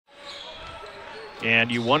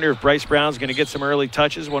And you wonder if Bryce Brown's going to get some early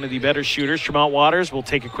touches, one of the better shooters. Tremont Waters will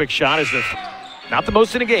take a quick shot as not the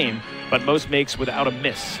most in a game, but most makes without a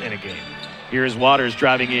miss in a game. Here's Waters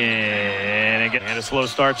driving in again. And a slow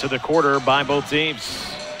start to the quarter by both teams.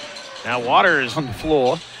 Now Waters on the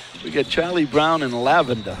floor. We get Charlie Brown and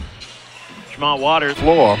Lavender. Tremont Waters.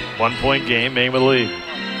 Floor. 1 point game, Maine with the lead.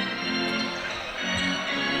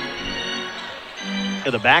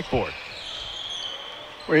 To the backboard.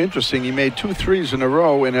 Very interesting. He made 2 threes in a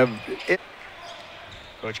row and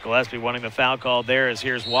Coach Gillespie wanting the foul called there as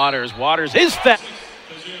here's Waters. Waters is foul.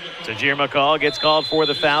 Tajir McCall gets called for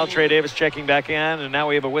the foul. Trey Davis checking back in, and now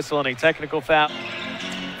we have a whistle and a technical foul.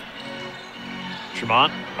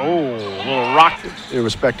 Tremont. Oh, a little rock. Their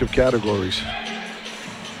respective categories.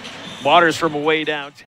 Waters from way down.